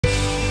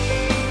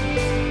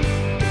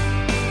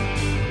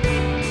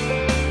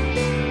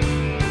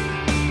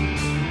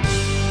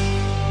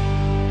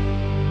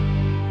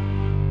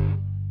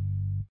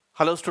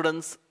Hello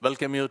students,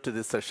 welcome you to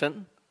this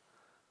session.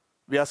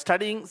 We are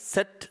studying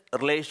set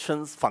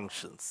relations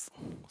functions.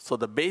 So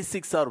the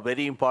basics are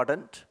very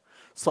important.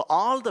 So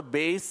all the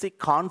basic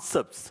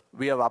concepts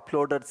we have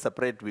uploaded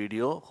separate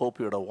video. Hope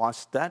you would have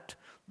watched that.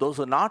 Those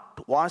who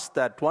not watched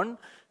that one,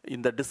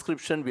 in the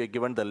description we have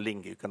given the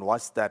link. You can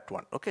watch that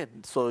one. Okay.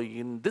 So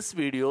in this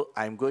video,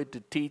 I am going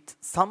to teach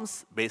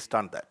sums based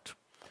on that.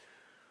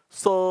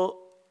 So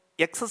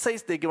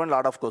exercise, they given a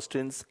lot of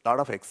questions,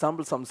 lot of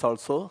example sums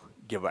also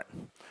given.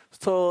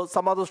 So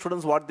some of the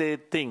students, what they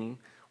think,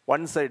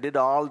 once I did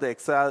all the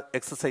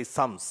exercise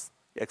sums,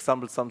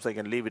 example sums, I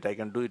can leave it, I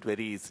can do it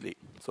very easily.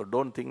 So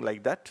don't think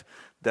like that.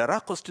 There are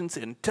questions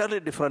entirely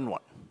different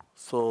one.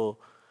 So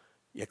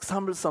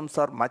example sums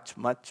are much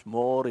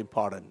more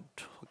important.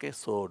 Okay,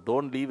 so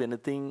don't leave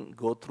anything,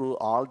 go through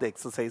all the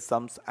exercise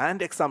sums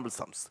and example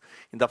sums.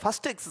 In the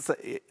first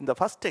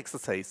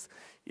exercise,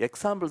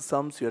 example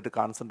sums you have to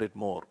concentrate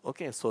more.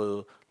 Okay,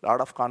 so a lot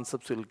of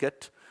concepts you'll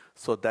get,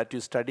 so that you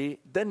study,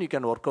 then you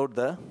can work out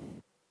the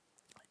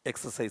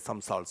exercise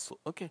sums also.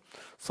 Okay,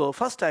 so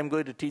first I'm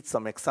going to teach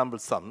some example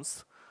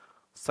sums.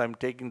 So I'm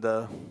taking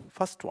the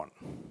first one.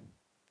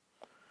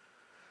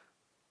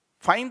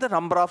 Find the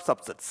number of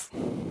subsets.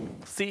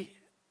 See,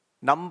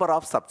 number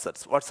of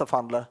subsets. What's the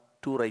formula?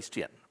 2 raised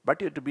to n. But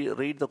you have to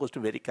read the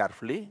question very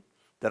carefully.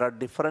 There are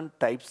different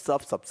types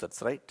of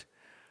subsets, right?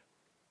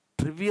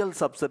 Trivial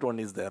subset one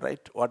is there,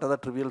 right? What are the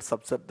trivial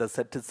subset? The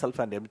set itself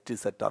and empty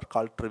set are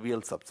called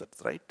trivial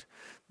subsets, right?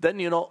 Then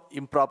you know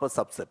improper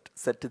subset.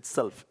 Set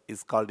itself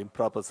is called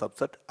improper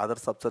subset. Other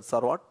subsets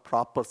are what?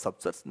 Proper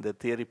subsets. In the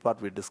theory part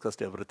we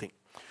discussed everything.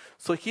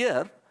 So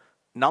here,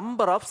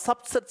 number of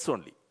subsets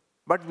only.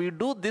 But we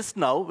do this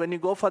now, when you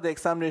go for the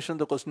examination,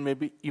 the question may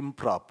be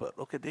improper.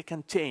 Okay, they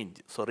can change.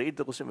 So read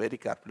the question very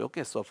carefully.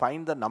 Okay, so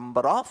find the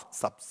number of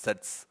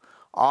subsets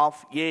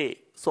of A.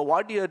 So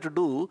what you have to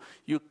do,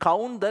 you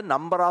count the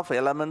number of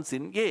elements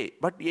in A.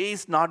 But A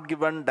is not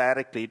given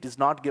directly. It is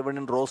not given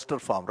in roster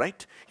form,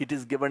 right? It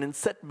is given in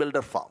set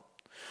builder form.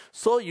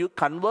 So you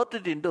convert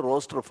it into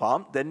roster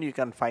form, then you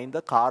can find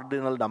the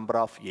cardinal number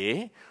of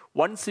A.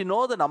 Once you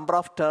know the number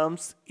of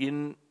terms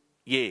in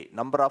A,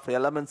 number of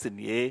elements in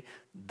A,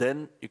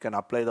 then you can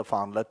apply the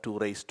formula 2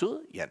 raised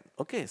to n.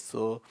 Okay,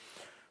 so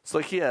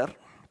here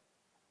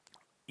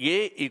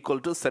A equal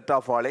to set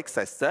of all x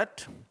such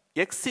that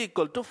x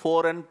equal to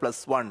 4n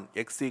plus 1,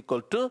 x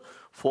equal to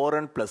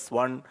 4n plus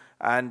 1,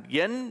 and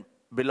n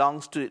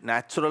belongs to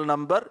natural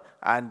number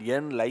and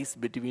n lies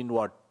between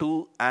what?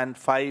 2 and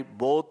 5,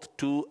 both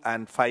 2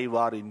 and 5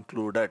 are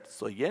included.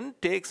 So n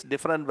takes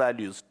different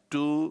values,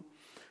 2,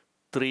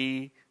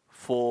 3,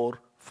 4,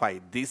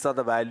 5. These are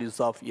the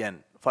values of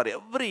n. For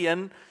every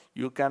n,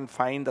 you can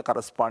find the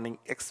corresponding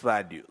x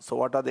value. So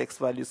what are the x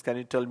values? Can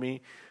you tell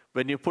me?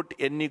 When you put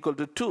n equal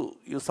to 2,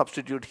 you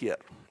substitute here.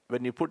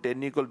 When you put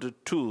n equal to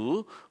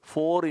 2,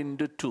 4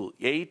 into 2,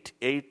 8,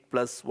 8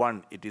 plus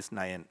 1, it is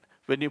 9.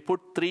 When you put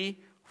 3,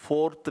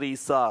 4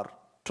 3s are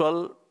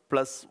 12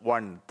 plus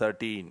 1,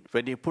 13.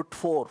 When you put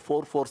 4,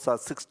 4 4s are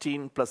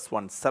 16 plus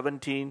 1,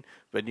 17.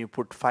 When you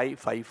put 5,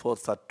 5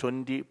 4s are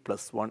 20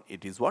 plus 1,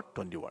 it is what?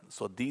 21.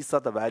 So these are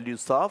the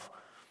values of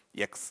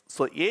x.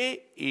 So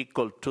A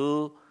equal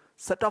to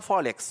set of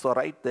all x. So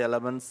write the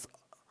elements,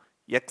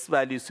 x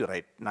values you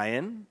write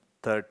 9,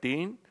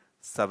 13,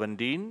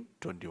 17,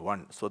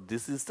 21. So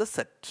this is the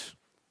set.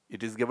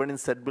 It is given in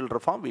set builder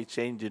form. We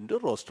change into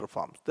roster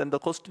forms. Then the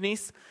question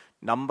is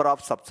number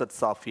of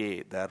subsets of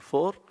A.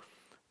 Therefore,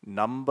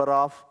 number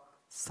of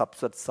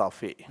subsets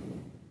of A.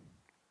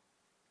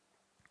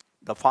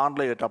 The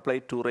formula you have to apply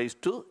 2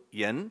 raised to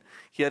n.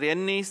 Here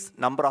n is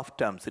number of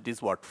terms. It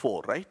is what?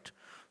 4, right?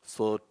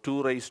 So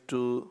 2 raised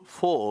to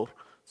 4.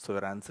 So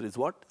your answer is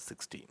what?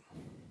 16.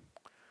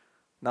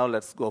 Now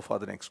let's go for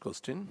the next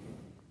question.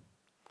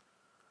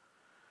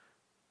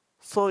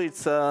 So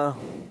it's a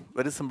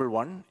very simple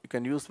one. You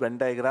can use Venn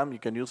diagram, you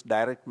can use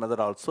direct method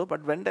also,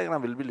 but Venn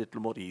diagram will be a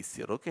little more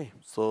easier, okay?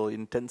 So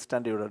in 10th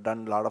standard, you would have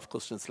done a lot of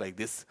questions like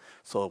this.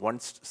 So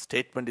once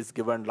statement is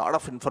given, a lot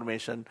of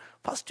information,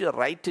 first you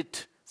write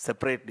it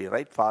separately,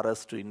 right, for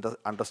us to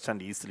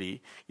understand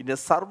easily. In a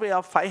survey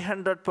of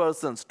 500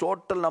 persons,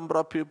 total number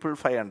of people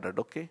 500,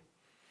 okay?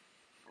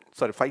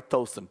 Sorry,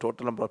 5,000,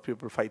 total number of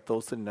people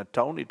 5,000 in a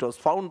town. It was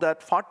found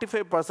that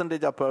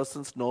 45% of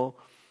persons know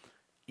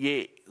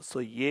A. So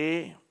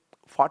A,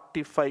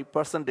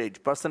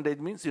 45%. Percentage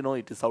means you know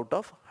it is out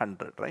of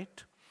 100,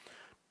 right?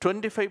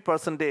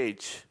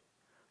 25%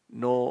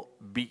 know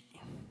B.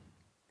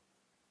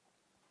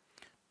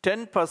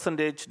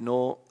 10%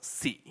 know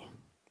C,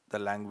 the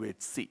language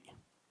C.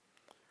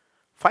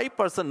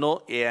 5%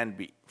 know A and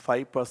B.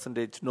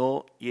 5%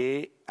 know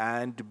A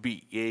and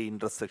B. A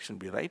intersection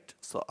B, right?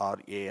 So are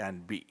A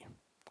and B.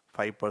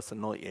 5%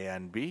 know A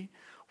and B.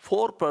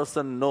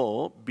 4%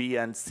 know B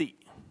and C.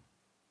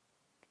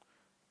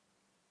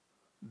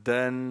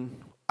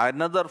 Then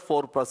another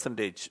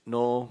 4%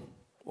 know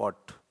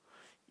what?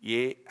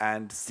 A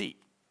and C.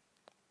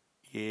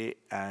 A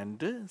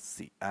and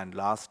C. And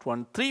last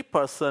one,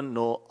 3%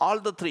 know all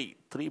the three.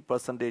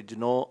 3%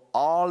 know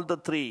all the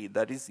three.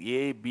 That is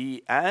A,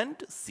 B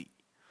and C.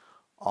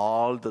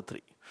 All the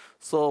three.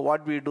 So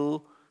what we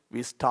do?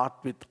 We start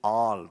with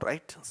all,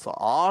 right? So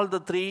all the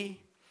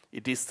three,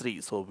 it is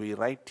 3. So we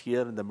write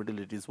here in the middle,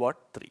 it is what?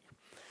 3.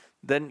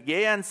 Then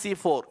A and C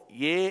 4.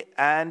 A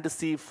and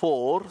C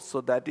 4.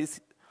 So that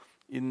is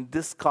in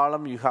this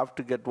column you have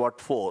to get what?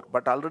 4.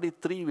 But already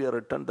 3 we have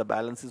written. The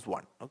balance is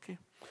 1. Okay.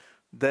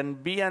 Then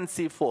B and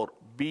C 4.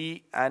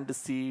 B and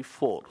C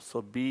 4.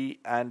 So B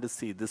and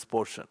C, this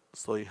portion.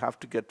 So you have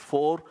to get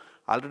 4.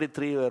 Already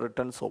 3 we have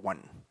written. So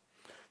 1.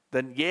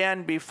 Then A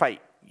and B 5.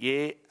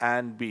 A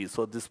and B.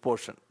 So this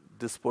portion.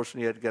 This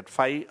portion you have to get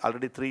 5.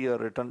 Already 3 you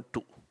have written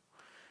 2.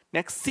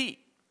 Next C.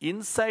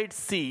 Inside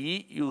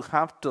C, you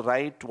have to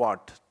write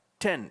what?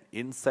 10.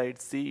 Inside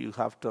C, you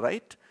have to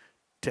write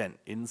 10.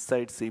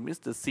 Inside C means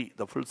the C,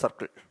 the full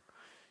circle.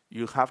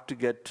 You have to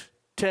get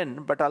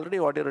 10, but already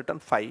what you written?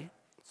 5.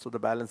 So the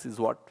balance is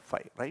what?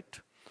 5, right?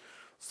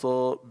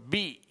 So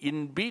B,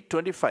 in B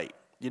 25.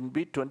 In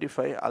B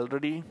 25,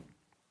 already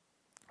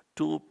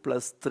 2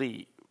 plus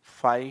 3,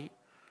 5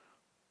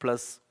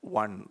 plus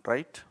 1,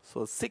 right?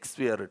 So 6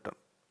 we have written.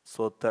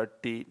 So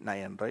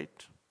 39,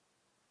 right?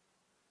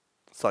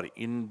 Sorry,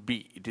 in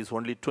B, it is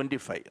only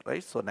 25,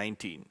 right? So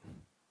 19.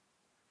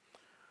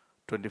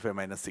 25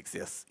 minus 6,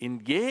 yes.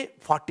 In A,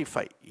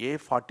 45. A,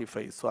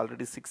 45. So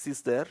already 6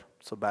 is there.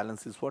 So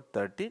balance is what?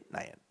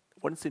 39.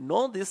 Once you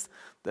know this,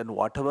 then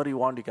whatever you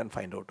want, you can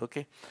find out,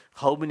 okay?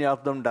 How many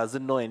of them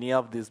doesn't know any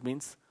of this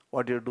means?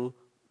 What do you do?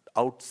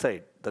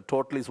 Outside, the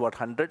total is what?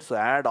 100. So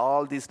add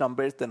all these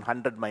numbers, then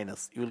 100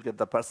 minus. You will get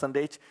the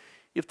percentage.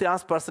 If they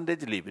ask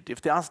percentage, leave it.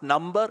 If they ask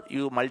number,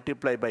 you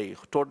multiply by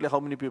totally how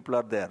many people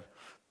are there?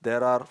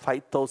 There are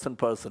 5,000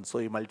 persons, so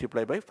you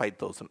multiply by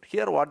 5,000.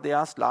 Here what they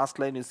asked, last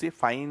line you see,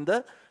 find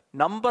the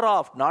number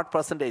of, not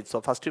percentage.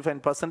 So first you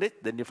find percentage,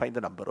 then you find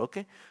the number,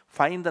 okay?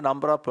 Find the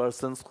number of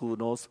persons who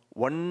knows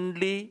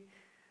only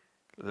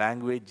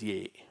language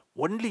A.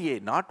 Only A,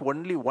 not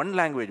only one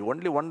language.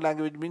 Only one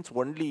language means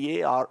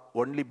only A or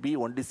only B,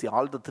 only C.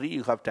 All the three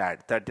you have to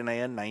add.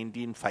 39,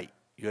 19, 5.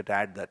 You have to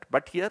add that.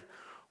 But here,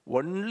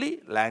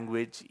 only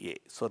language A.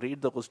 So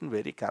read the question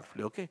very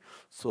carefully, okay?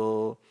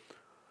 So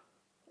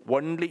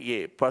only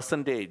A,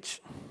 percentage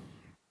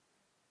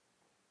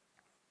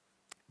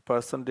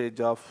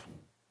of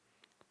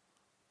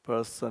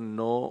person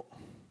know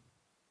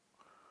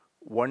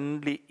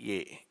only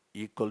A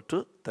equal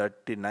to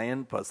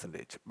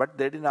 39%. But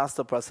they didn't ask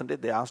the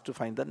percentage, they asked to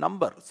find the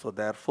number. So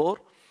therefore,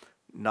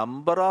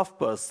 number of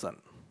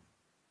person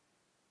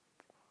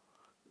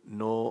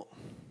know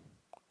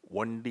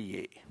only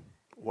A,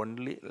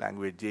 only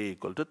language A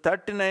equal to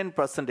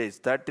 39%,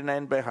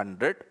 39 by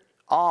 100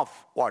 of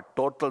what?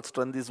 Total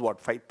strength is what?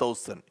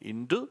 5,000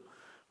 into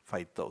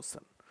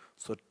 5,000.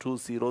 So 2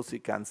 zeros you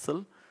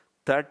cancel.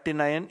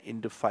 39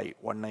 into 5,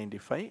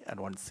 195 and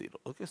 1 0.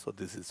 Okay, so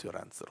this is your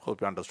answer.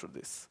 Hope you understood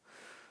this.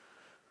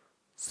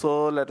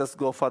 So let us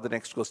go for the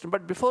next question.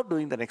 But before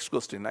doing the next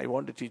question, I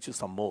want to teach you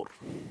some more.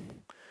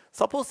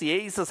 Suppose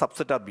A is a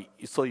subset of B.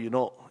 So you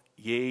know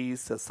A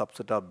is a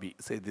subset of B.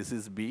 Say this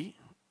is B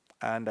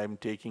and I'm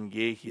taking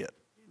A here.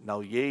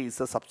 Now A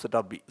is a subset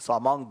of B. So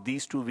among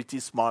these two, which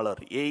is smaller?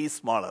 A is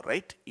smaller,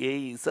 right?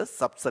 A is a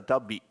subset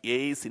of B.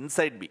 A is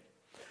inside B.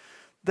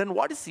 Then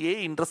what is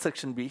A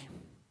intersection B?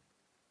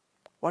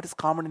 What is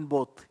common in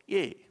both?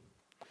 A.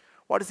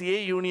 What is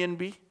A union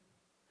B?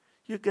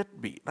 You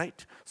get B,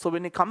 right? So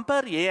when you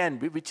compare A and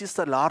B, which is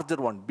the larger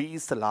one? B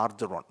is the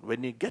larger one.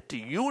 When you get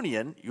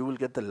union, you will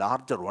get the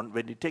larger one.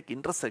 When you take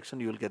intersection,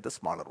 you will get the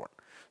smaller one.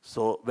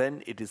 So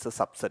when it is a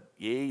subset,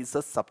 A is a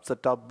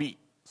subset of B.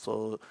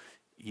 So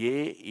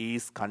A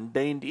is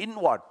contained in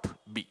what?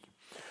 B.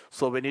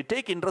 So when you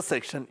take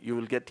intersection, you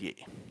will get A.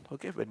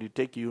 Okay, when you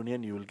take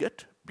union, you will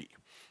get B.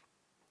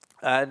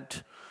 And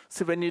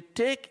so when you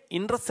take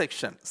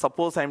intersection,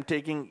 suppose I'm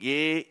taking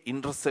A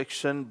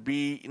intersection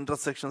B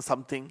intersection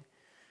something,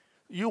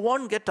 you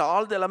won't get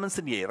all the elements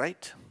in A,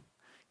 right?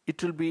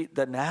 It will be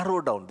the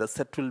narrow down, the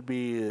set will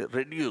be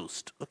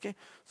reduced, okay?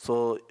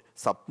 So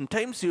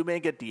sometimes you may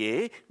get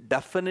A,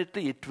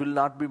 definitely it will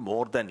not be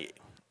more than A.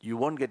 You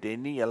won't get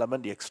any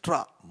element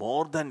extra,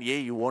 more than A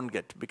you won't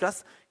get,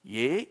 because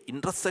A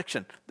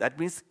intersection, that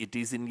means it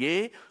is in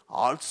A,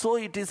 also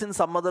it is in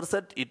some other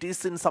set, it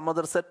is in some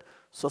other set.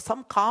 So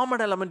some common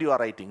element you are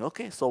writing,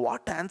 okay? So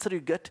what answer you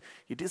get?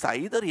 It is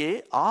either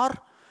A or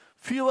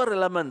fewer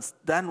elements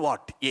than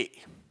what? A.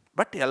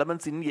 But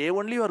elements in A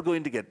only you are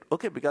going to get,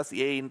 okay? Because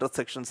A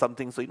intersection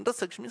something, so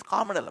intersection means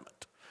common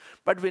element.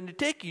 But when you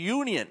take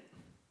union,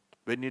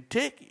 so when you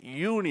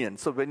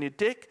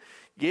take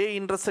A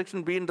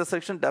intersection, B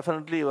intersection,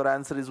 definitely your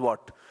answer is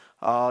what?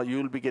 You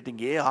will be getting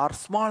A or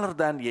smaller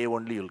than A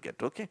only you will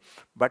get, okay?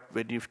 But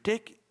when you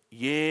take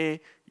A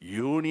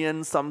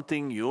union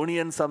something,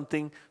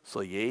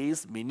 so A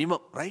is minimum,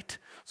 right?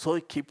 So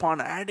keep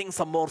on adding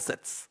some more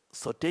sets.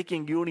 So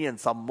taking union,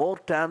 some more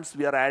terms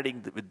we are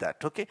adding with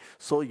that, okay?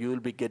 So you will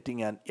be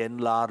getting an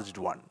enlarged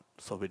one.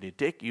 So when you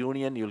take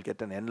union, you'll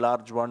get an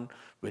enlarged one.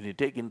 When you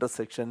take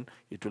intersection,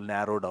 it will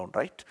narrow down,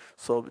 right?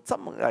 So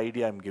some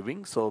idea I'm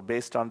giving. So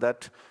based on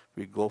that,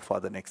 we go for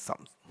the next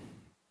sum.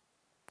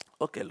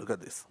 Okay, look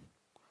at this.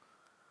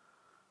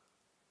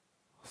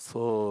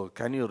 So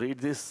can you read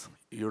this?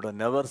 You would have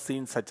never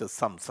seen such a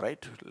sums,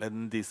 right?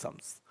 Lengthy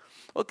sums.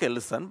 Okay,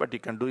 listen, but you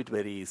can do it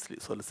very easily.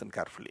 So listen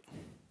carefully.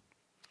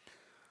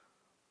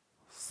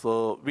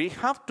 So we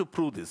have to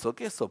prove this,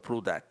 okay? So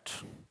prove that.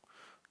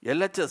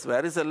 LHS,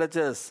 where is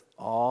LHS?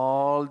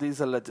 All these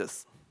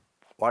LHS.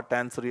 What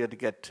answer you have to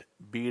get?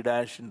 B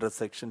dash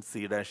intersection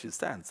C dash is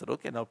the answer.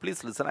 Okay, now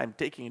please listen, I'm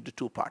taking into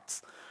two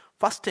parts.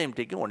 First, I'm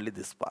taking only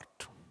this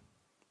part.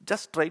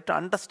 Just try to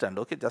understand,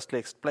 okay? Just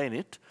explain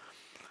it.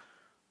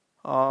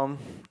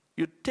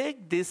 You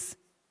take this,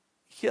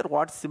 here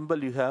what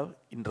symbol you have?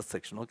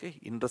 Intersection, okay?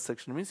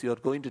 Intersection means you are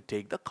going to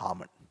take the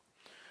common.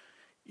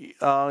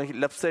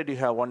 Left side you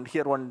have one,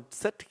 here one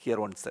set, here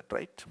one set,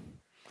 right?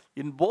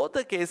 In both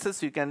the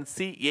cases you can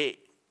see A.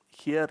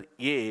 Here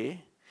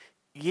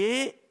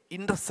A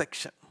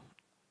intersection.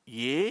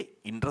 A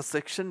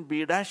intersection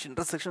B dash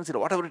intersection 0,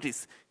 whatever it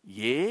is.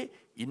 A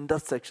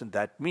intersection,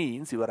 that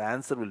means your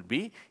answer will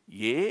be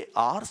A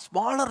or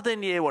smaller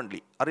than A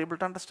only. Are you able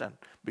to understand?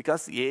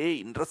 Because A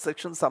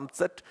intersection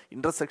subset,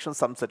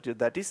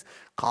 that is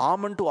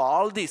common to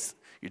all these.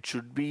 It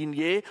should be in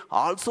A,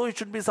 also it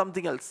should be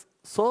something else.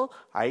 So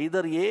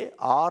either A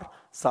or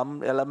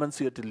some elements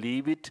you have to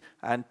leave it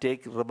and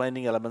take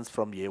remaining elements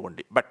from A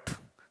only. But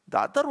the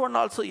other one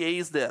also A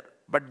is there.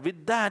 But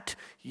with that,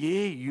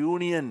 A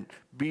union,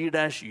 B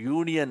dash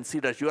union, C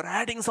dash, you are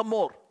adding some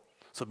more.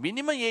 So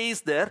minimum A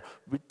is there,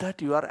 with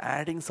that you are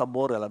adding some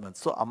more elements.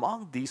 So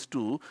among these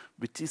two,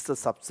 which is the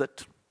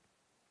subset?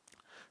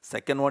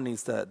 Second one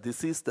is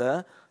this is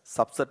the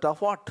subset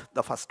of what?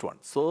 The first one.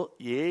 So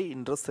A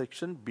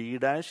intersection B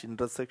dash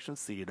intersection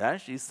C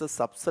dash is the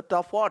subset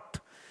of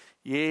what?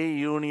 A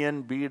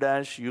union B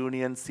dash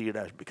union C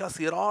dash, because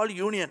here all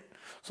union.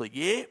 So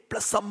A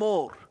plus some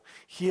more.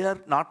 Here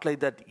not like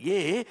that.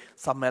 A,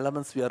 some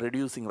elements we are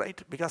reducing, right?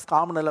 Because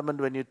common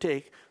element when you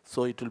take,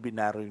 so it will be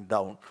narrowing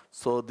down.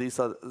 So these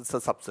are, it's a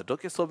subset.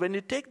 Okay, so when you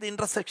take the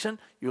intersection,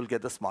 you will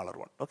get the smaller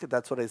one. Okay,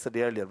 that's what I said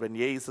earlier. When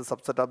A is a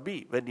subset of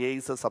B, when A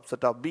is a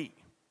subset of B,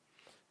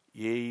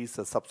 A is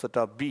a subset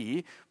of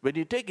B. When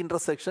you take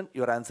intersection,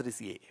 your answer is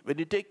A. When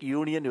you take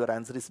union, your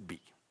answer is B.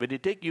 When you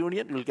take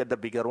union, you will get the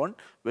bigger one.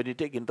 When you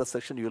take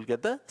intersection, you will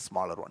get the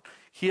smaller one.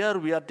 Here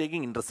we are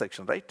taking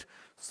intersection, right?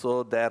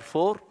 So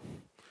therefore,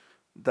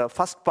 the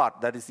first part,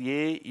 that is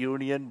A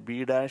union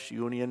B dash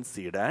union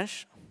C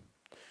dash,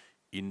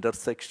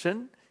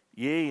 intersection,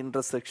 A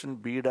intersection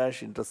B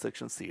dash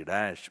intersection C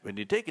dash. When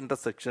you take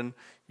intersection,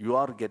 you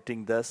are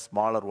getting the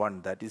smaller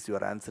one. That is,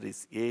 your answer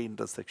is A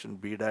intersection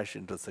B dash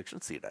intersection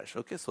C dash.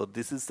 Okay, so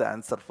this is the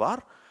answer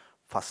for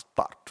first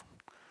part.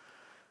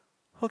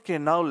 Okay,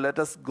 now let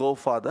us go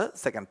for the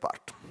second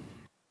part.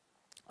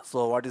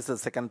 So what is the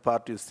second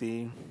part? You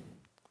see,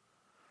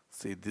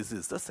 this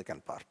is the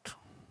second part.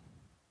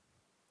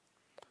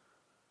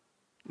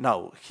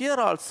 Now here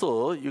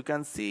also you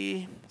can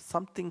see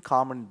something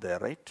common there,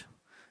 right?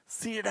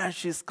 C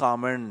dash is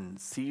common.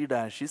 C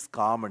dash is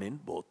common in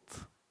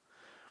both.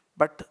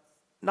 But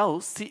now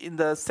see in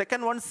the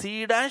second one,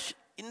 C dash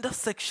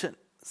intersection.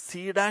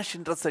 C dash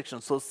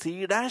intersection. So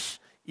C dash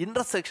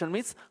intersection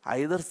means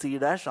either C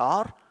dash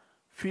or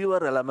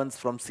fewer elements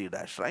from C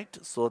dash, right?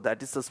 So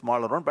that is the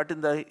smaller one. But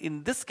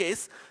in this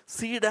case,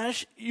 C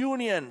dash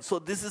union. So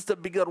this is the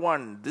bigger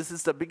one. This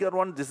is the bigger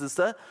one. This is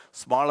the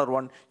smaller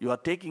one. You are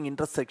taking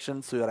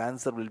intersection, so your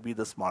answer will be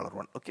the smaller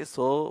one. Okay,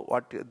 so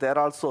what there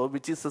also,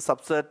 which is the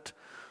subset?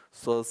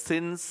 So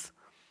since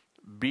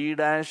B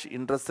dash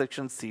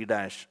intersection C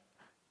dash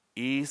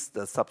is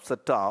the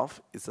subset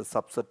of,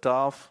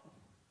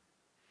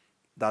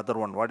 the other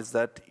one. What is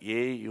that?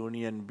 A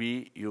union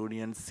B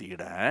union C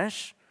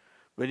dash.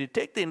 When you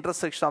take the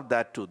intersection of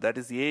that two, that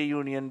is A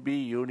union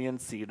B union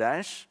C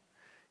dash,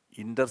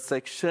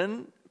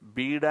 intersection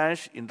B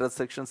dash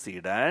intersection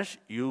C dash,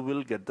 you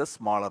will get the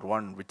smaller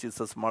one. Which is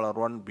the smaller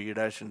one? B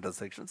dash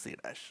intersection C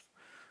dash.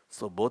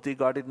 So both you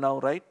got it now,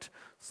 right?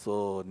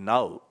 So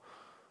now,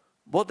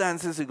 both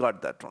answers you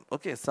got that one.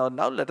 Okay, so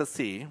now let us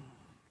see.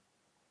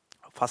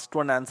 First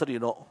one answer, you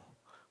know.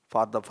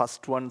 For the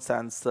first one's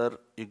answer,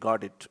 you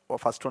got it.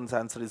 First one's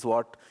answer is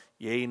what?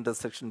 A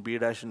intersection B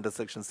dash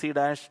intersection C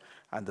dash.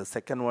 And the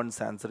second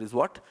one's answer is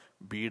what?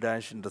 B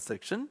dash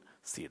intersection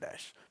C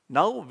dash.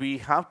 Now we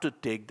have to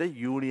take the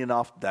union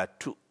of that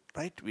two,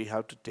 right? We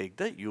have to take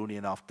the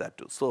union of that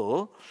two.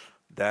 So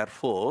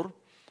therefore,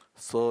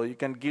 so you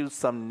can give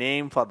some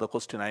name for the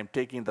question. I'm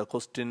taking the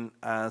question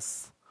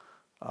as,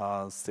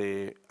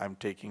 say, I'm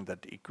taking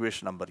that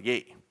equation number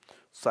A.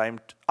 So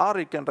or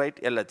you can write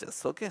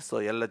LHS. Okay, so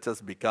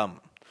LHS become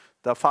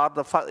for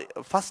the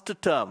first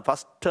term,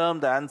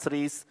 the answer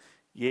is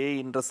A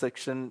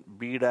intersection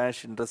B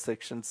dash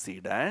intersection C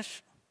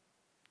dash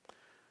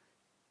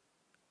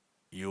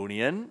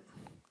union.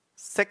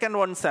 Second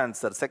one's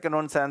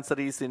answer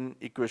is in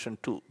equation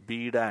 2,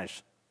 B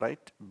dash,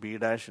 right? B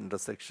dash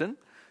intersection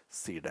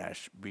C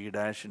dash, B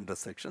dash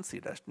intersection C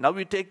dash. Now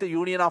we take the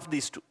union of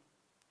these two.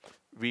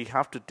 We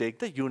have to take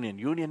the union.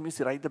 Union means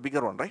you write the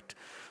bigger one, right?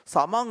 So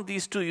among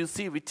these two, you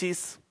see which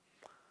is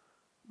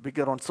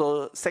bigger one.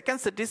 So second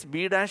set is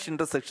B dash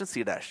intersection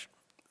C dash.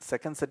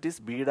 Second set is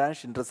B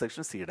dash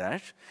intersection C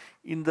dash.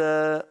 In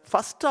the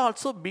first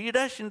also B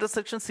dash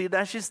intersection C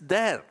dash is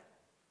there.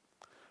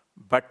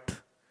 But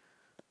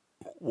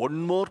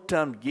one more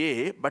term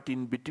A, but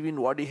in between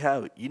what do you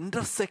have?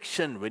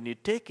 Intersection. When you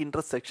take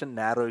intersection,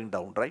 narrowing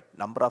down, right?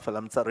 Number of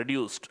elements are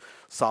reduced.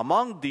 So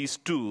among these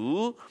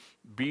two,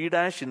 B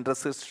dash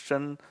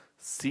intersection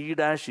C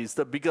dash is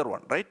the bigger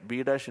one, right?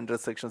 B dash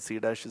intersection C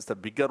dash is the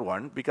bigger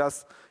one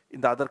because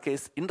in the other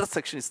case,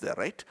 intersection is there,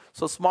 right?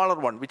 So smaller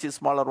one, which is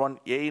smaller one,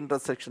 A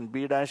intersection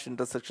B dash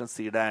intersection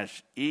C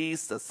dash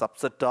is the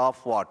subset of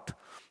what?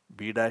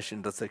 B dash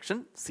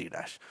intersection C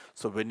dash.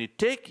 So when you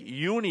take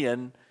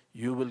union,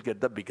 you will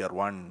get the bigger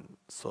one.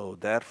 So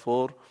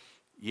therefore,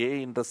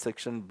 A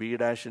intersection B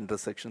dash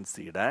intersection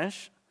C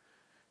dash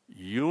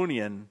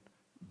union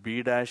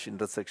B dash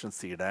intersection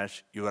C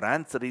dash. Your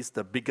answer is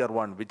the bigger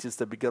one. Which is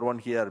the bigger one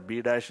here?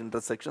 B dash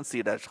intersection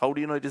C dash. How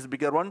do you know it is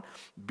bigger one?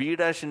 B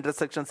dash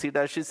intersection C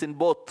dash is in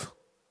both.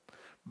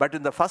 But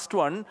in the first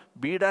one,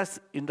 B dash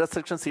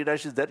intersection C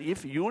dash is there.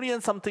 If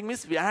union something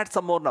means we add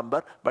some more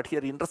number, but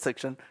here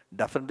intersection,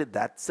 definitely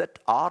that set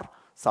or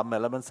some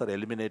elements are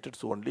eliminated.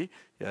 So only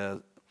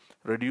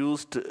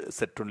reduced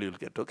set only you'll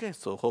get. Okay,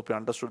 so hope you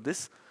understood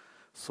this.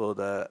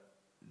 So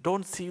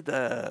don't see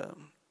the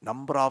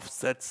number of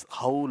sets,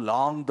 how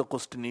long the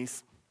question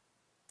is.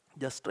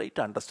 Just try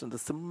to understand the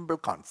simple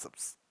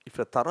concepts. If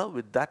you're thorough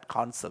with that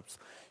concepts,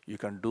 you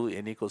can do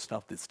any question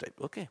of this type.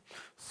 Okay,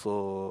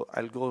 so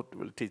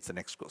we'll teach the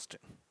next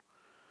question.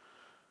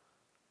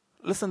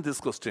 Listen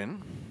this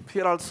question.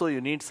 Here also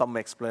you need some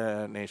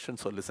explanation,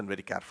 so listen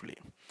very carefully.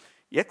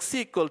 X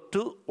equal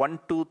to 1,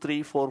 2,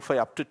 3, 4, 5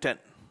 up to 10.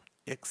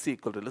 X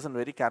equal to, listen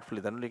very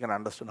carefully, then you can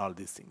understand all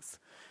these things.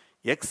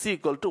 X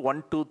equal to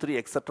 1, 2, 3,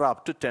 etc.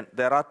 up to 10.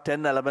 There are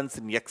 10 elements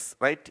in X,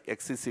 right?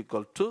 X is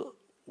equal to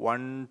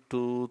 1,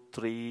 2,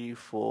 3,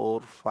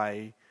 4,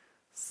 5,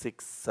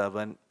 6,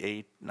 7,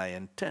 8,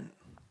 9, 10.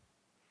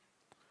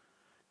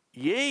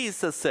 A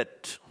is a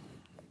set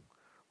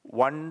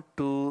 1,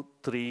 2,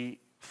 3,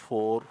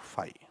 4,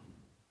 5.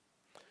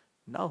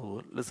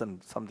 Now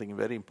listen, something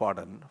very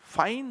important.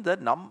 Find the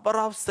number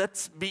of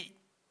sets B.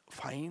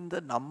 Find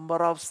the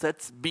number of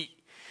sets B.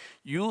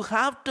 You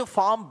have to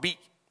form B.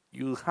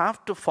 You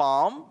have to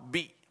form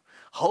B.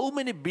 How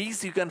many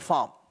B's you can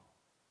form?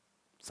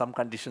 Some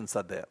conditions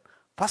are there.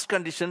 First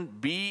condition,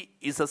 B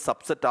is a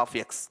subset of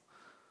X.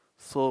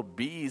 So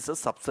B is a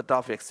subset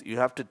of X. You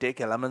have to take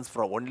elements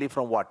from only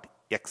from what?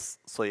 X.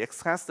 So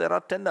X there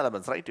are 10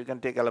 elements, right? You can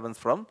take elements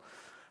from.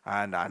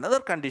 And another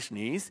condition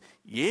is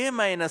A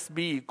minus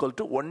B equal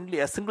to only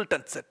a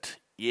singleton set.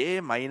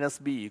 A minus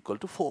B equal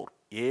to 4.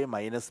 A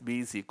minus B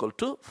is equal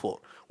to 4.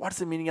 What's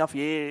the meaning of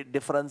A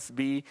difference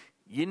B?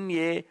 In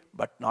A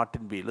but not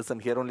in B. Listen,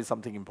 here only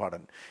something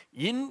important.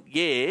 In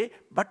A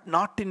but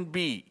not in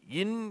B.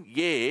 In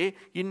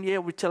A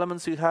which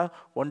elements you have?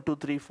 1, 2,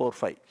 3, 4,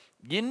 5.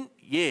 In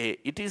A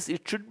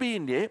it should be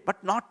in A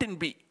but not in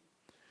B.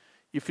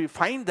 If we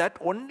find that,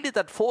 only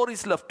that 4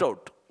 is left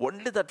out.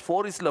 Only that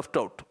 4 is left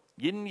out.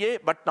 In A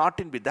but not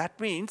in B. That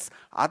means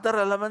other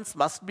elements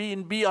must be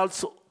in B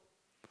also.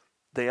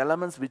 The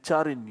elements which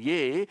are in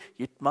A,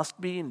 it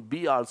must be in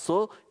B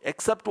also,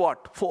 except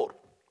what? 4.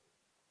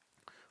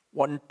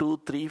 1,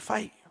 2, 3,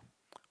 5.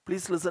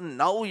 Please listen.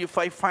 Now if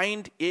I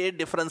find A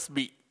difference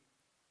B.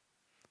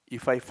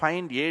 If I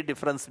find A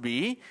difference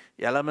B,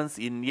 elements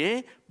in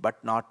A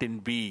but not in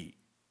B.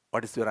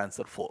 What is your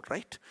answer? 4,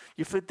 right?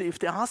 If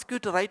they ask you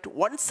to write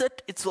one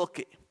set, it's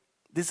okay.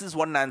 This is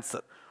one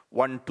answer.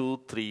 1,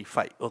 2, 3,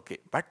 5. Okay.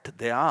 But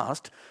they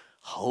asked,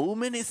 how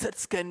many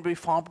sets can be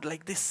formed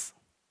like this?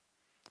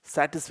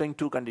 Satisfying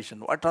two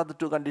conditions. What are the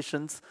two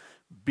conditions?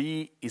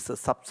 B is a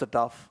subset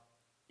of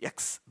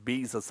X.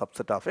 B is a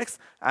subset of X.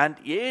 And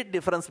A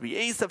difference B.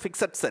 A is a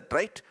fixed set,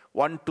 right?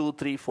 1, 2,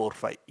 3, 4,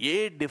 5.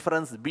 A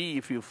difference B,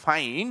 if you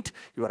find,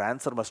 your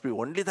answer must be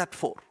only that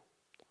 4.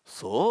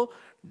 So,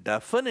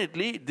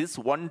 definitely this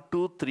 1,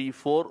 2, 3,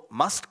 4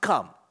 must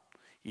come.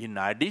 In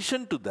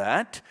addition to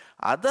that,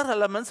 other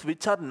elements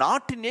which are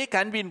not in A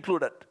can be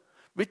included.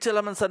 Which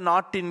elements are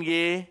not in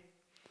A?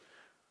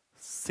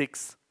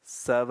 6,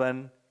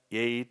 7,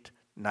 8,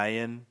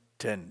 9,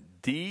 10.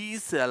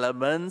 These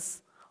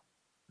elements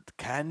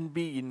can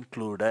be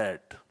included.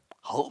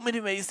 How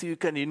many ways you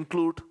can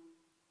include?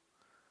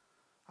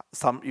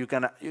 Some you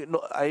can,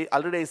 I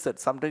already said,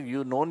 sometimes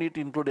you no need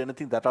to include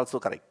anything, that also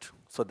correct.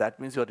 So that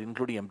means you are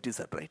including empty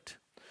set, right?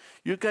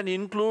 You can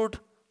include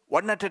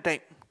one at a time.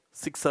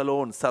 6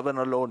 alone, 7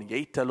 alone,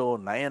 8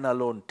 alone, 9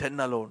 alone, 10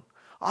 alone.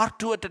 Or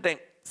 2 at a time.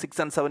 6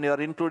 and 7 you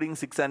are including,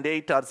 6 and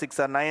 8, or 6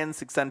 and 9,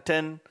 6 and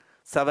 10.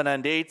 7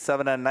 and 8,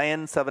 7 and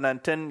 9, 7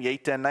 and 10,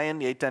 8 and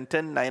 9, 8 and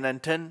 10, 9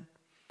 and 10.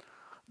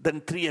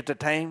 Then 3 at a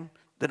time.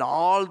 Then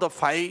all the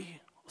 5.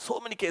 So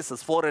many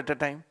cases, 4 at a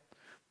time.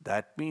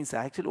 That means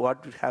actually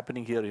what is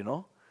happening here,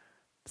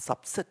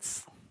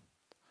 subsets.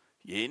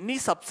 Any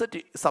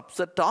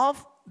subset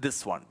of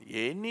this one,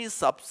 any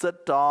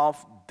subset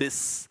of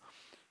this,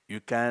 you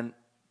can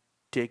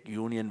take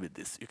union with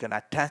this. You can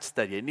attach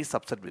that any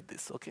subset with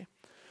this, okay?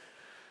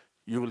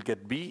 You will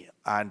get B,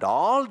 and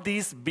all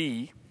these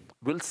B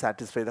will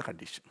satisfy the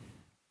condition.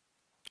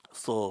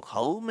 So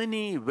how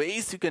many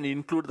ways you can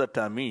include the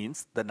term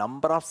means the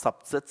number of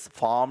subsets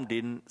formed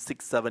in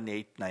 6, 7,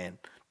 8, 9,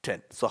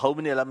 10. So how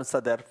many elements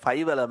are there?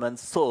 5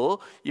 elements.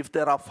 So if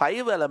there are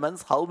 5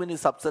 elements, how many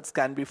subsets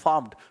can be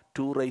formed?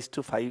 2 raised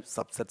to 5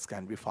 subsets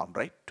can be formed,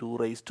 right? 2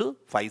 raised to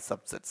 5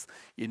 subsets.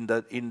 In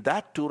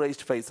that 2 raised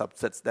to 5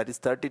 subsets, that is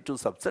 32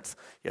 subsets,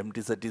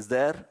 empty set is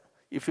there.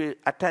 If you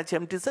attach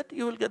empty set,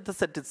 you will get the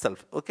set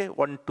itself. Okay,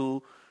 1,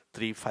 2,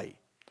 3, 5.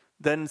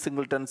 Then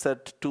singleton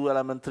set, 2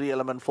 element, 3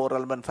 element, 4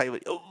 element, 5,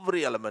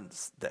 every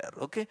element's there.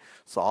 Okay,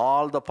 so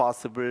all the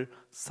possible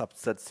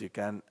subsets you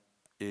can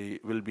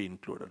will be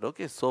included.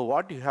 Okay, so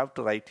what you have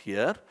to write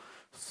here,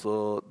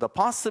 so the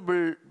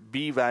possible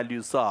B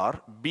values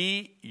are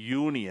B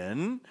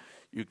union.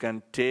 You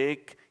can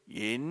take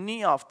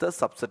any of the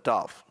subset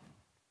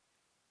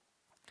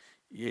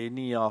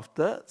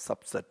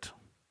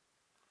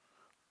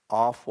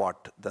of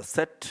what? The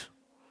set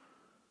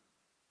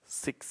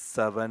 6,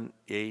 7,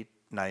 8,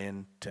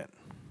 9, 10.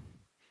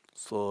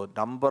 So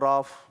number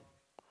of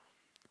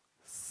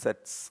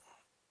sets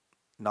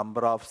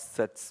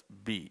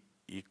B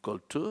equal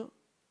to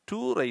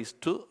 2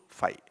 raised to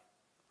 5.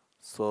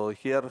 So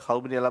here how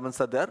many elements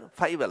are there?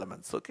 5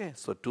 elements. Okay,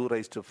 so 2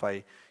 raised to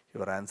 5,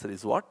 your answer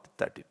is what?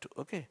 32.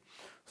 Okay,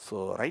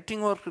 so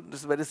writing work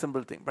is a very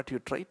simple thing, but you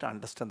try to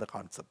understand the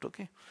concept.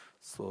 Okay,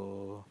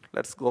 so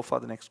let's go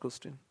for the next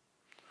question.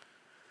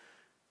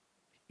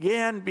 A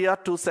and B are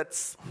 2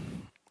 sets.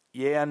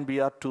 A and B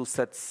are 2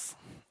 sets.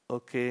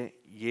 Okay,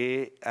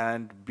 A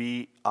and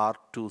B are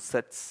 2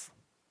 sets.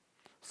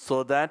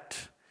 So that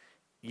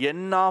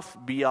n of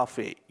B of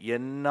A,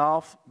 n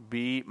of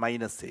B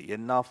minus A,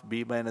 n of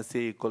B minus A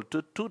equal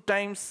to 2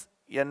 times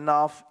n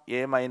of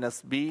A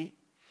minus B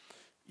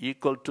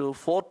equal to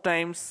 4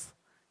 times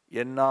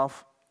n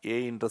of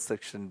A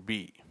intersection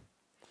B.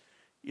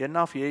 N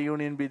of A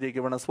union B, they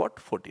given us what?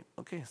 14.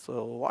 Okay,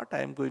 so what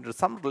I am going to,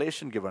 some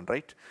relation given,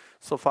 right?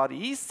 So for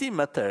easy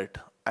method,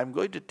 I am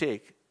going to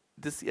take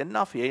this n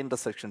of A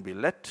intersection B.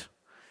 Let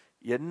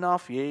n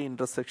of A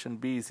intersection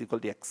B is equal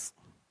to x.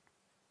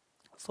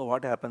 So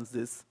what happens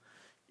is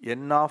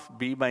n of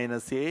B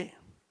minus A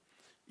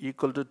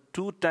equal to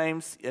 2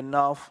 times n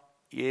of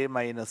A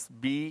minus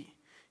B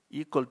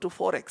equal to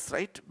 4x,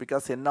 right?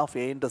 Because n of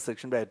A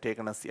intersection B I have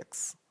taken as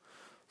x.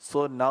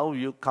 So now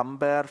you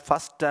compare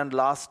first and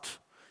last,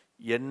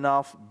 n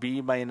of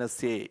B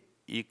minus A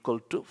equal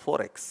to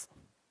 4x.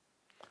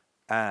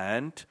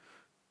 And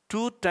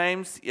 2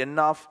 times n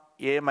of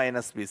A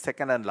minus B,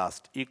 second and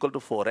last, equal to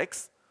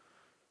 4x.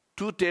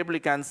 2 table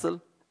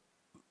cancel.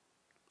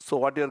 So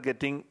what you are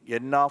getting,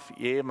 n of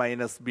A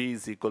minus B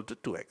is equal to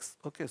 2x.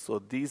 Okay, so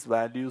these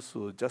values,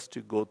 so just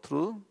to go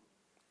through,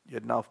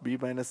 n of B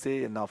minus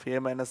A, n of A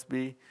minus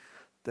B,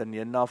 then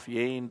n of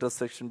A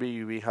intersection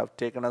B we have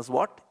taken as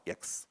what?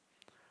 X.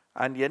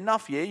 And n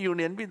of A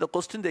union B, the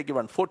question they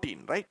given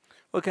 14, right?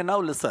 Okay, now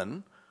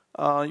listen,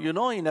 you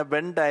know, in a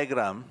Venn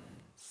diagram,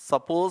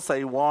 suppose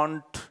I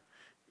want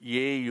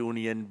A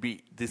union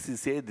B. This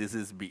is A, this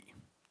is B.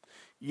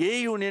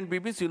 A union B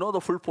means you know the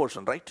full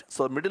portion, right?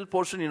 So middle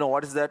portion, you know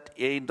what is that?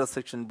 A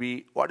intersection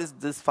B. What is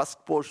this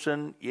first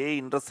portion? A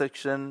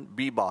intersection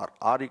B bar.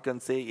 Or you can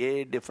say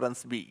A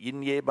difference B.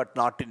 In A but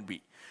not in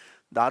B.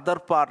 The other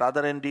part,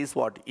 other end is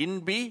what?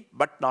 In B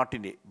but not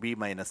in A. B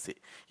minus A.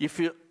 If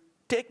you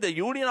take the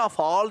union of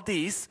all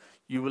these,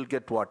 you will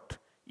get what?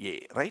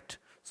 A, right?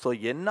 So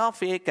n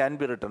of A can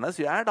be written as,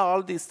 you add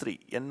all these three.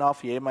 N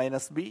of A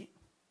minus B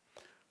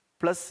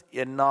plus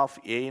n of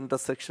A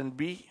intersection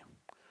B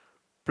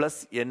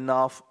plus n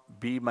of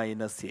B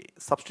minus A.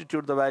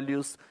 Substitute the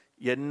values.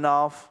 N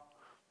of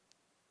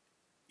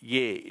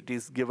A, it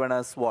is given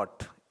as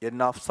what?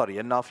 N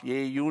of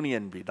A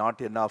union B,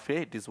 not n of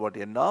A. It is what?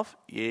 N of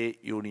A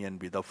union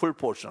B, the full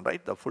portion,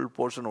 right? The full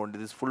portion only,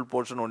 this full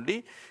portion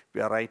only,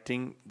 we are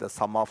writing the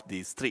sum of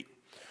these three.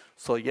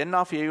 So n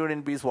of A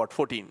union B is what?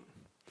 14.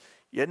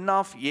 N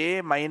of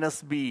A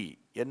minus B,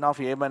 n of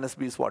A minus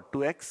B is what?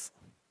 2x.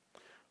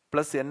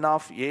 Plus n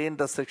of A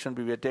intersection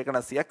B, we have taken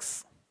as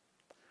x.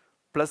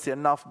 Plus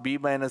n of B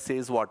minus A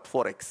is what?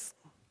 4x.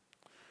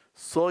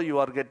 So you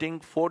are getting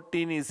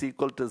 14 is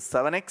equal to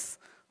 7x.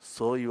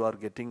 So you are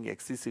getting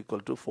x is equal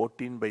to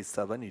 14 by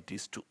 7, it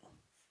is 2.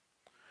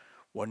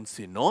 Once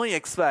you know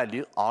x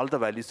value, all the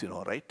values you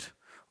know, right?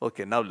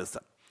 Okay, now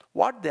listen.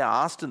 What they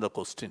asked in the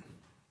question.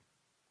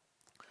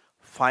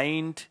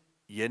 Find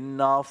n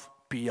of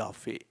P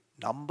of A.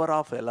 Number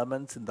of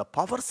elements in the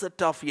power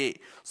set of A.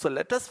 So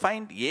let us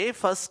find A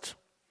first.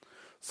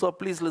 So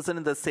please listen,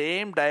 in the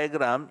same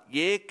diagram,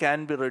 A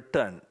can be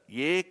written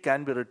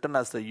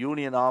as the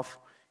union of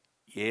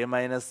A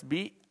minus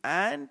B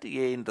and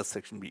A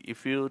intersection B.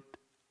 If you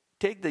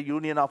take the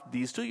union of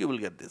these two, you will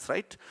get this,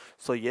 right?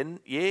 So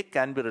A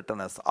can be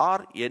written as,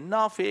 or n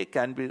of A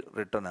can be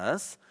written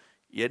as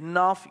n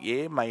of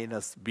a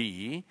minus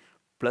b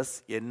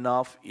plus n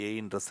of a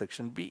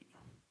intersection b.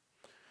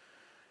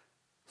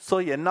 So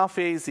n of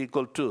a is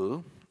equal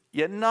to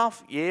n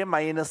of a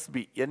minus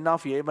b. n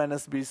of a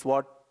minus b is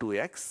what?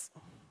 2x.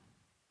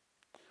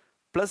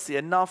 Plus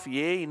n of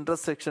a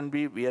intersection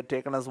b we have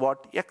taken as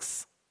what?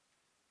 X.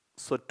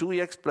 So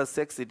 2x plus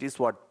x, it is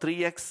what?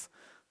 3x.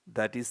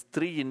 That is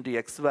 3 into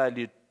x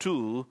value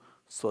 2.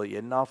 So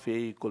n of a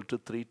equal to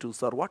 3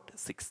 2s are what?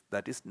 6.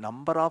 That is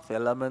number of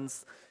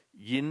elements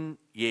in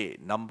A.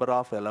 Number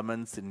of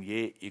elements in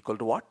A equal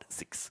to what?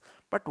 6.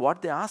 But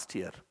what they asked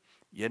here?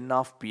 N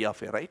of P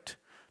of A, right?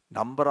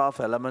 Number of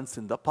elements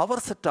in the power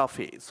set of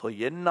A. So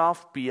n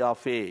of P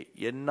of A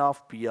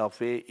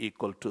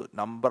equal to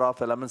number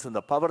of elements in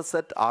the power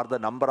set or the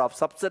number of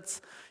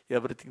subsets.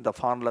 Everything the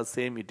formula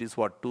same. It is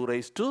what? 2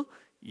 raised to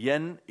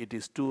n, it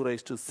is 2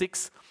 raised to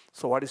 6.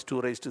 So what is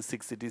 2 raised to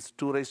 6? It is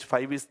 2 raised to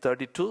 5 is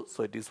 32.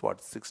 So it is what?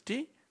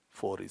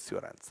 64 is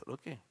your answer.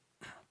 Okay.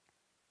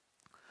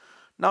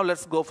 Now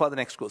let's go for the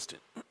next question.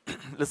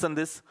 Listen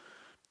this.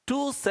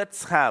 Two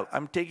sets have,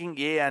 I'm taking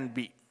A and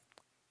B.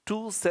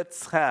 Two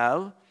sets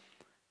have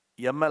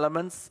m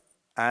elements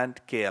and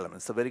k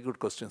elements. A very good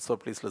question. So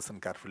please listen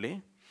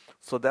carefully.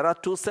 So there are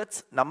two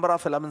sets. Number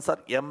of elements are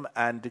m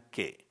and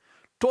k.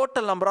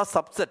 Total number of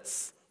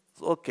subsets.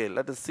 Okay,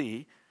 let us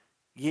see.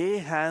 A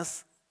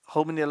has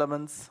how many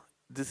elements?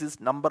 This is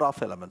number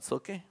of elements.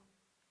 Okay.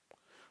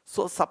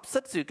 So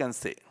subsets you can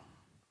say.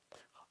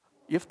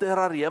 If there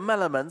are m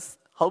elements,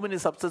 how many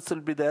subsets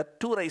will be there?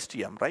 2 raised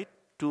to m, right?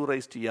 2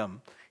 raised to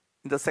m.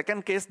 In the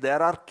second case,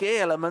 there are k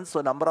elements,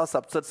 so number of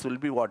subsets will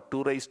be what?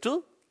 2 raised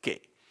to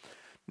k.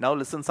 Now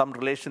listen some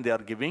relation they are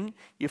giving.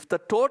 If the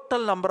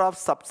total number of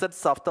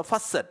subsets of the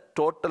first set,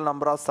 total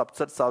number of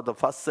subsets of the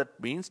first set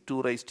means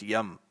 2 raised to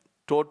m.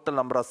 Total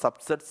number of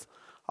subsets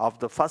of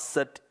the first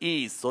set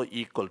is so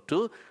equal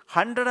to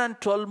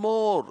 112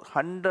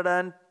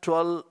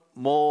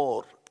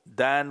 more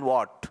than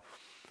what?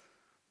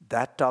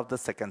 That of the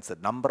second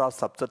set. Number of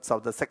subsets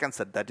of the second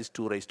set, that is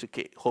 2 raised to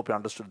k. Hope you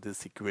understood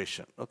this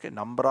equation. Okay,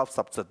 number of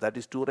subsets, that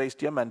is 2 raised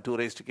to m and 2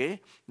 raised to k.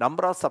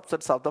 Number of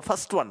subsets of the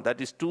first one, that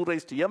is 2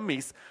 raised to m,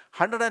 is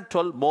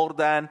 112 more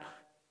than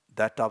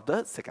that of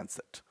the second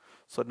set.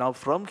 So now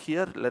from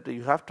here,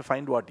 you have to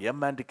find what?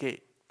 M and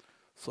k.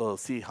 So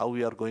see how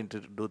we are going to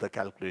do the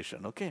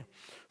calculation. Okay,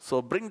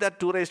 so bring that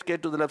 2 raised to k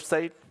to the left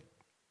side.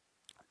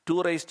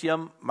 2 raised to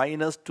m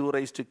minus 2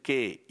 raised to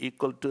k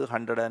equal to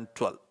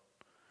 112.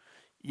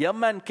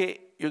 M and k,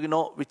 you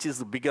know which is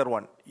the bigger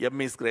one.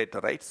 M is greater,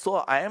 right? So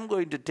I am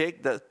going to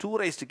take the 2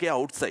 raised to k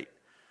outside.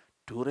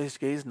 2 raised to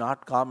k is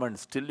not common.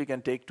 Still you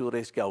can take 2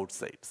 raised to k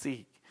outside.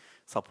 See,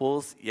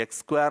 suppose x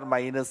square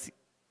minus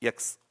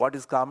x. What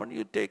is common?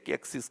 You take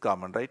x is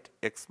common, right?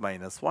 X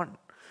minus 1.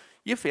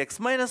 If x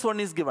minus 1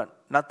 is given,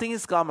 nothing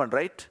is common,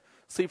 right?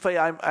 So if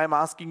I'm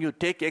asking you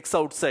take x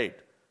outside,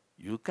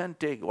 you can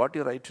take what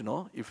you write, you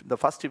know. If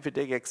you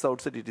take x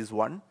outside, it is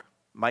 1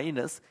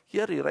 minus,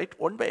 here you write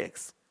 1 by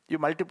x. You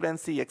multiply and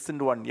see x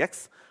into 1,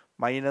 x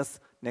minus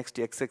next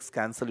x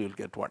cancel, you will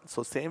get 1.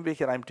 So same way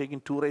here I am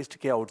taking 2 raised to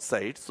k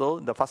outside.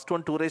 So the first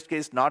one 2 raised to k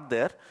is not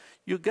there.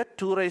 You get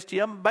 2 raised to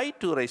m by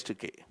 2 raised to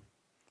k.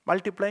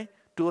 Multiply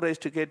 2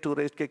 raised to k, 2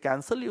 raised to k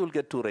cancel, you will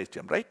get 2 raised to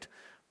m, right?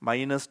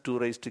 Minus 2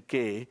 raised to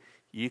k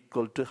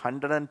equal to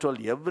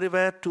 112.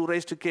 Everywhere 2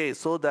 raised to k.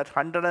 So that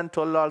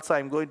 112 also I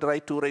am going to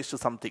write 2 raised to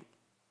something.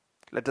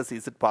 Let us see,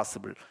 is it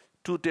possible?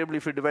 2 table,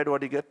 if you divide,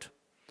 what you get?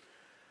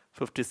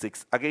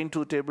 56. Again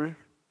 2 table,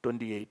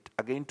 28.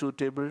 Again 2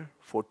 table,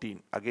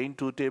 14. Again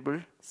 2 table,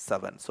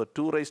 7. So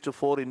 2 raised to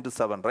 4 into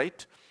 7,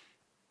 right?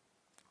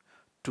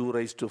 2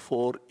 raised to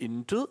 4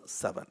 into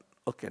 7.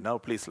 Okay, now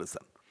please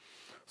listen.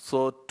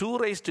 So 2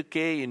 raised to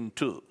k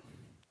into,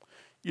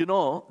 you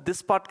know,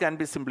 this part can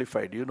be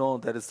simplified. You know,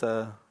 there is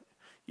a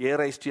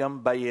raised to m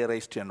by a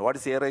raised to n. What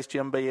is a raised to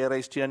m by a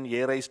raised to n?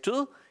 A raised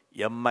to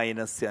m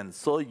minus n.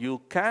 So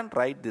you can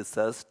write this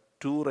as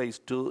 2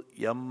 raised to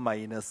m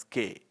minus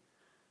k,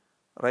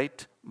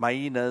 right?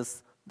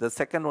 Minus, the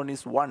second one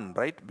is 1,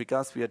 right?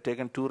 Because we have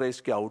taken 2 raised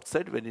to k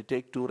outside. When you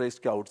take 2 raised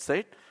to k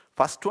outside,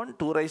 first one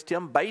 2 raised to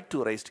m by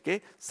 2 raised to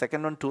k.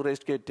 Second one 2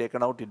 raised to k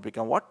taken out, it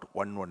become what?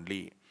 1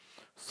 only.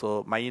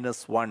 So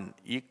minus 1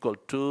 equal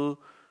to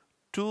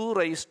 2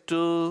 raised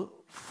to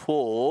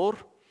 4.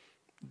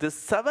 This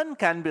 7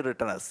 can be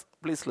written as,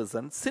 please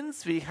listen,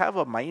 since we have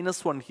a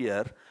minus 1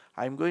 here,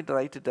 I am going to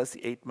write it as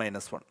 8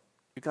 minus 1.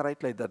 You can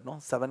write like that, no?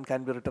 7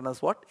 can be written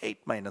as what? 8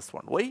 minus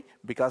 1. Why?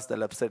 Because the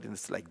left side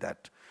is like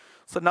that.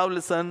 So now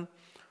listen,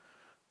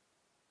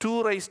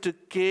 2 raised to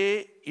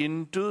k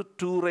into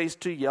 2 raised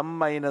to m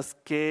minus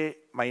k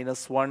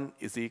minus 1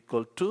 is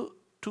equal to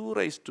 2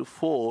 raised to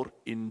 4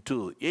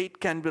 into 8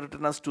 can be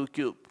written as 2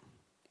 cube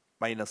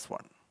minus 1.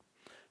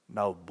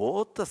 Now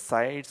both the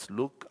sides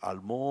look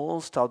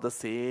almost of the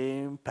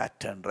same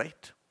pattern,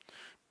 right?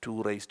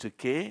 2 raised to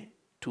k,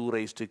 2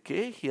 raised to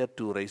k, here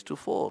 2 raised to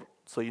 4.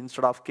 So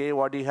instead of k,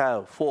 what do you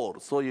have? 4.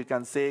 So you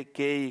can say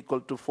k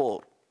equal to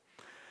 4.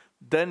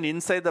 Then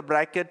inside the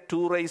bracket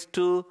 2 raised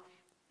to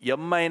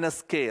m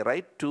minus k,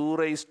 right? 2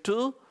 raised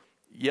to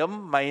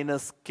m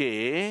minus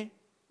k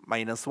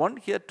minus 1.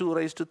 Here 2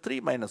 raised to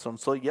 3 minus 1.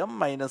 So m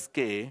minus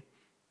k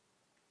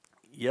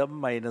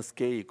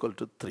equal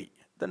to 3.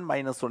 Then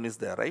minus 1 is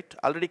there, right?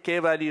 Already k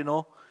value you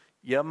know.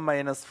 M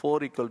minus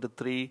 4 equal to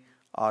 3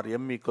 or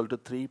m equal to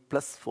 3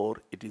 plus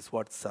 4, it is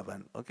what?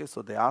 7. Okay,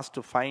 so they asked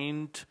to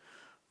find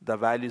the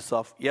values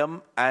of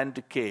m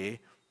and k.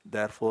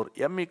 Therefore,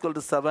 m equal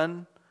to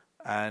 7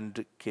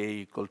 and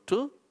k equal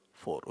to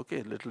 4.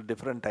 Okay, little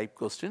different type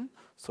question.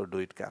 So do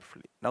it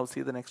carefully. Now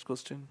see the next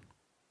question.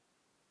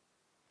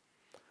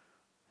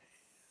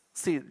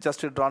 See,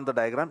 just drawn the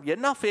diagram.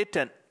 N of A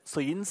 10.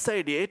 So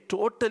inside A,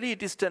 totally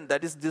it is 10.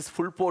 That is, this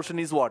full portion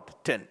is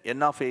what? 10.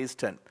 N of A is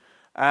 10.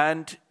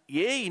 And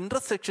A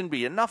intersection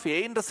B, N of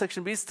A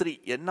intersection B is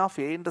 3. N of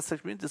A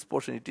intersection B, this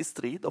portion, it is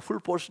 3. The full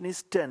portion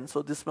is 10.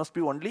 So this must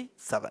be only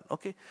 7.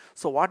 Okay.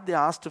 So what they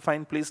asked to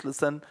find, please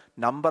listen.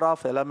 Number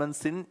of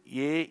elements in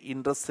A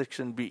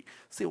intersection B.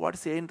 See, what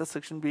is A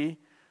intersection B?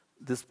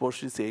 This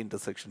portion is A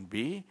intersection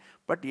B.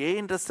 But A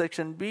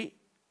intersection B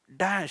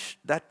dash,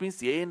 that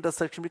means A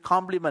intersection B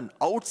complement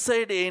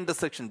outside A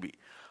intersection B.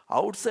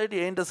 Outside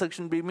A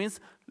intersection B means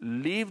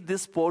leave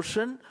this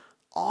portion,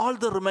 all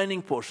the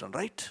remaining portion,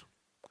 right?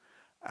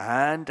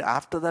 And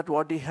after that,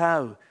 what do you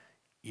have?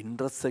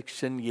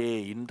 Intersection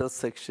A,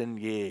 intersection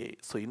A.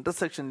 So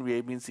intersection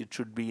A means it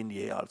should be in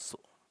A also.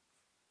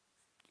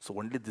 So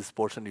only this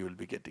portion you will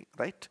be getting,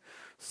 right?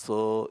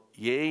 So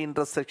A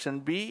intersection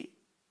B,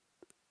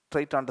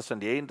 try to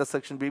understand. A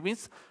intersection B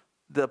means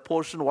the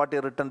portion what I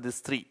written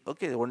this 3.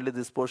 Okay, only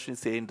this portion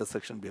is A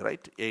intersection B,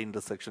 right? A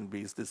intersection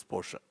B is this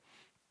portion.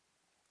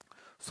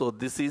 So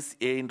this is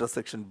A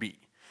intersection B.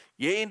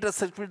 A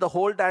intersection B, the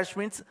whole dash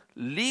means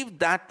leave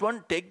that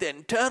one, take the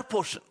entire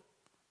portion.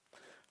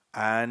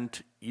 And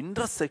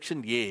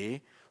intersection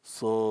A,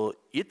 so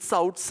it's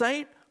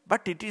outside,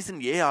 but it is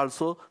in A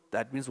also.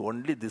 That means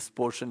only this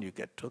portion you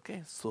get,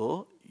 okay?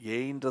 So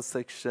A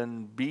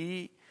intersection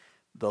B,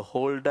 the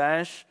whole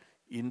dash,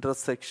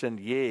 intersection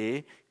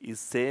A is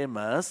same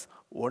as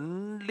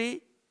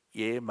only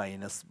A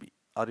minus B.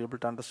 Are you able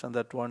to understand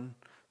that one?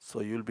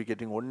 So you will be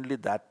getting only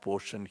that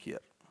portion here.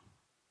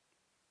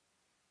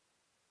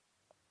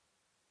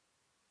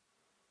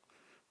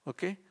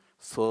 Okay.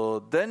 So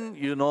then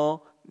you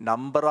know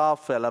number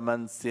of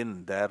elements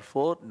in.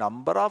 Therefore,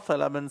 number of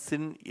elements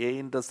in A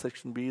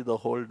intersection B, the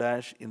whole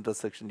dash,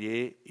 intersection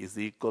A is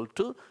equal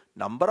to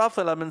number of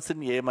elements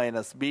in A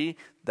minus B.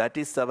 That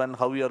is 7.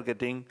 How you are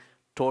getting?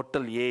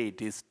 Total A,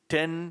 it is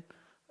 10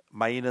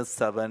 minus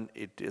 7,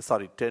 it is,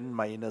 sorry, 10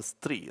 minus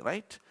 3,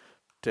 right?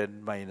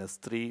 10 minus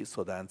 3,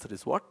 so the answer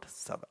is what?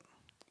 7.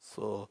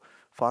 So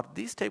for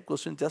these type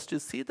questions, just to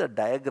see the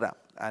diagram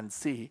and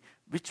see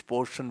which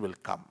portion will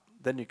come.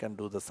 Then you can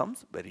do the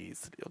sums very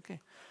easily, okay?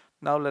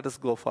 Now let us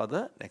go for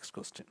the next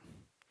question.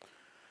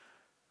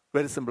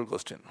 Very simple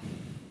question.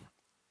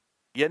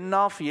 N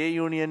of A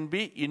union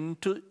B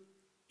into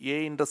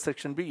A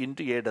intersection B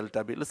into A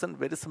delta B. Listen,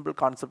 very simple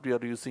concept we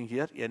are using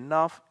here. N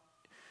of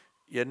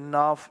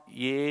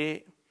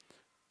A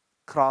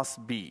cross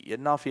B.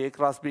 N of A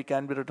cross B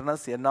can be written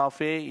as N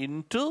of A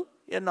into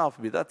N of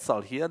B. That's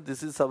all. Here,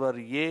 this is our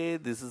A,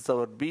 this is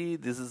our B,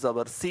 this is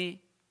our C.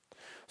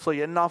 So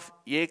N of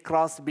A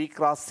cross B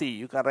cross C,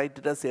 you can write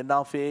it as N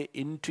of A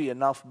into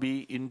N of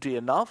B into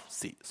N of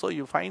C. So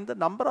you find the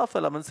number of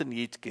elements in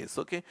each case,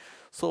 okay?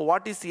 So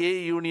what is A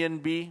union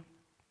B?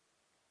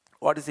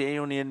 What is A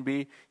union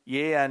B?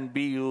 A and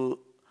B, you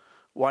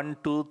 1,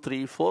 2,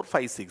 3, 4,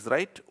 5, 6,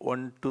 right?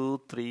 1,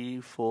 2,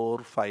 3,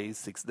 4, 5,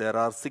 6. There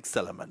are 6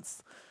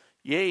 elements.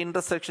 A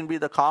intersection B,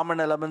 the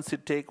common elements you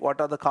take. What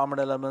are the common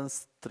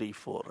elements? 3,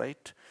 4,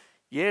 right?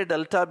 A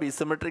delta B,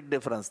 symmetric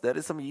difference. There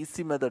is some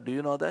easy method. Do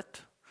you know that?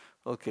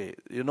 Okay,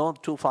 you know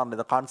two formula,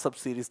 the concept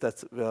series,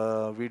 that's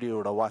video you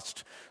would have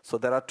watched. So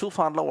there are two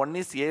formula. One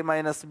is A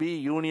minus B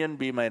union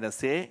B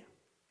minus A.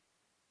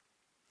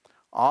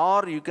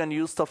 Or you can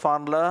use the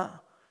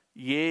formula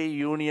A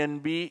union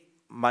B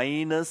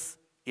minus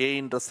A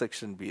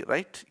intersection B,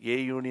 right? A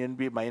union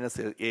B minus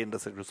A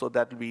intersection. So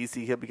that will be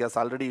easy here because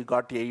already you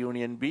got A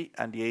union B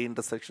and A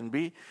intersection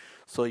B.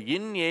 So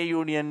in A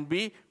union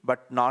B,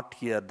 but not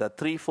here. The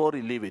 3, 4,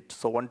 you leave it.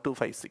 So 1, 2,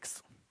 5,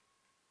 6.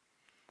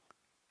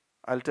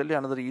 I'll tell you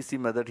another easy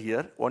method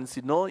here. Once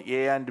you know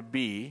A and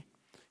B,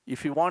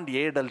 if you want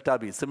A delta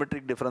B,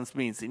 symmetric difference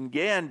means in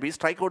A and B,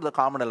 strike out the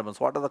common elements.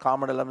 What are the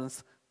common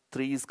elements?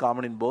 3 is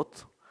common in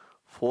both.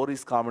 4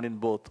 is common in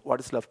both. What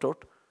is left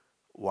out?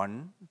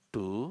 1,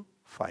 2,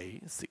 5,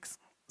 6.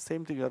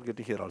 Same thing you are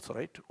getting here also,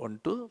 right? 1,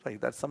 2, 5.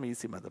 That's some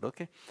easy method,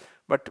 okay?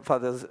 But for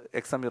the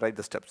exam, you write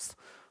the steps.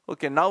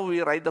 Okay, now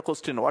we write the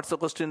question. What's the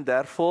question?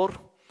 Therefore,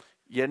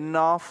 N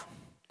of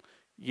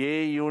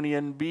A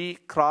union B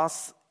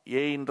cross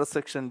A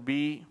intersection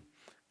B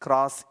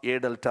cross A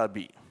delta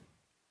B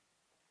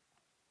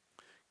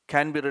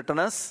can be written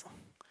as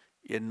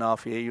N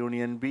of A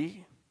union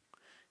B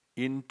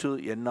into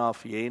N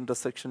of A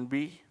intersection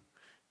B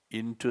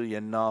into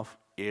N of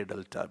A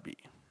delta B.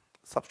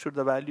 Substitute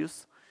the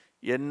values.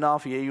 N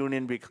of A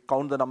union B,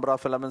 count the number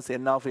of elements.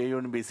 N of A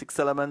union B, 6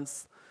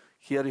 elements.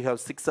 Here you have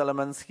 6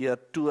 elements, here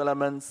 2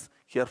 elements,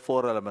 here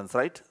 4 elements,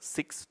 right?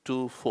 6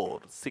 to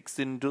 4. 6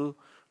 into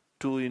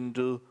 2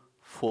 into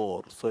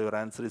 4. So your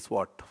answer is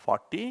what?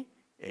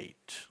 48.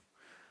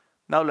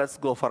 Now let's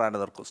go for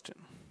another question.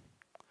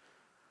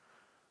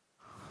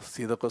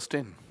 See the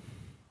question.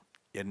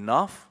 N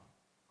of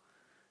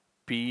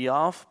P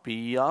of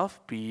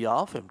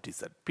empty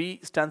set. P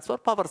stands for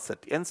power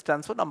set. N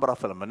stands for number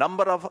of elements.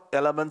 Number of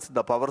elements in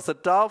the power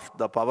set of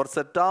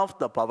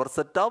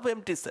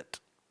empty set.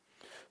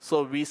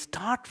 So we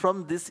start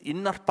from this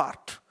inner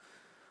part.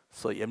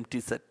 So empty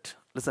set.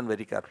 Listen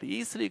very carefully.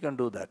 Easily you can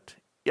do that.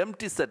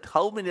 Empty set.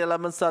 How many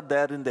elements are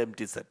there in the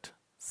empty set?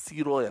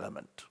 0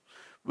 element.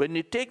 When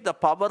you take the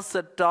power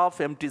set of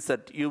empty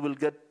set, you will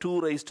get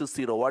 2 raised to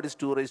 0. What is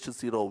 2 raised to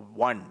 0?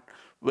 1.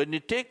 When you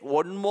take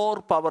one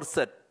more power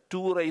set,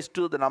 2 raised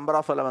to the number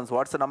of elements.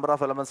 What's the number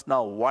of elements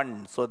now?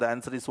 1. So the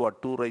answer is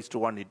what? 2 raised to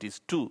 1. It is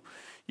 2.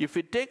 If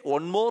we take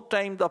one more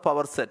time the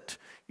power set,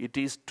 it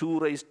is 2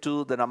 raised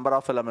to the number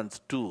of elements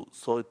 2.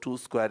 So 2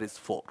 square is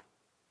 4.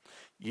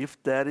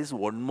 If there is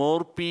one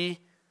more P,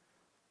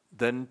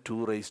 then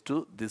 2 raised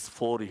to this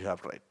 4 you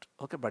have right.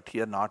 Okay, but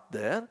here not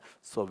there.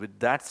 So with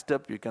that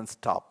step you can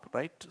stop,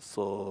 right?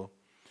 So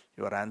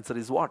your answer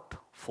is what?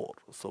 4.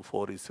 So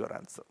 4 is your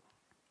answer.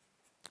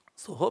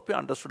 So hope you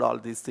understood all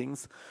these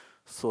things.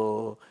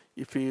 So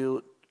if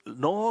you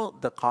know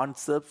the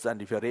concepts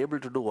and if you are able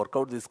to work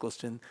out this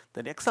question,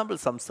 then example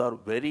sums are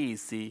very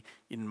easy.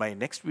 In my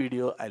next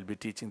video, I'll be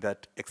teaching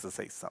that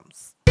exercise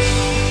sums.